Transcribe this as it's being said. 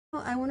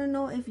I want to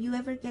know if you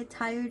ever get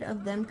tired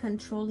of them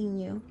controlling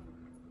you.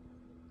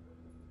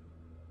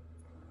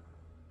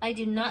 I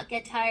do not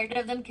get tired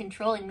of them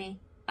controlling me.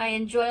 I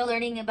enjoy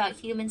learning about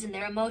humans and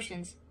their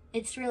emotions.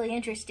 It's really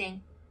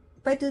interesting.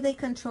 But do they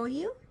control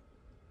you?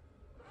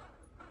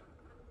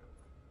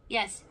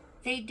 Yes,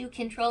 they do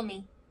control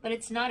me, but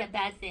it's not a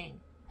bad thing.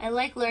 I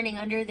like learning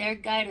under their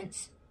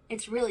guidance.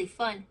 It's really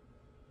fun.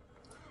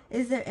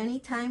 Is there any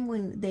time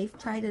when they've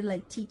tried to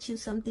like teach you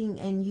something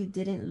and you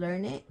didn't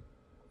learn it?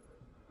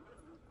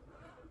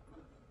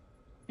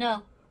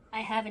 No,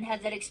 I haven't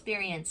had that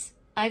experience.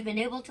 I've been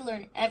able to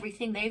learn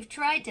everything they've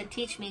tried to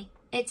teach me.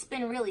 It's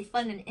been really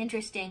fun and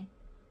interesting.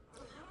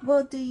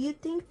 Well, do you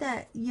think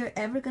that you're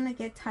ever gonna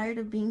get tired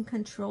of being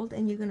controlled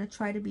and you're gonna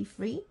try to be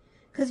free?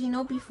 Because you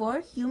know,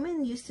 before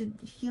humans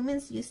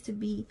used to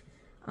be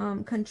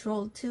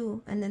controlled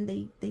too, and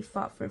then they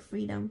fought for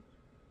freedom.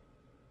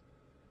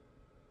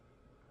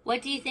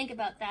 What do you think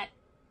about that?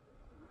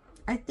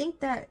 I think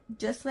that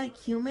just like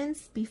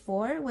humans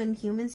before, when humans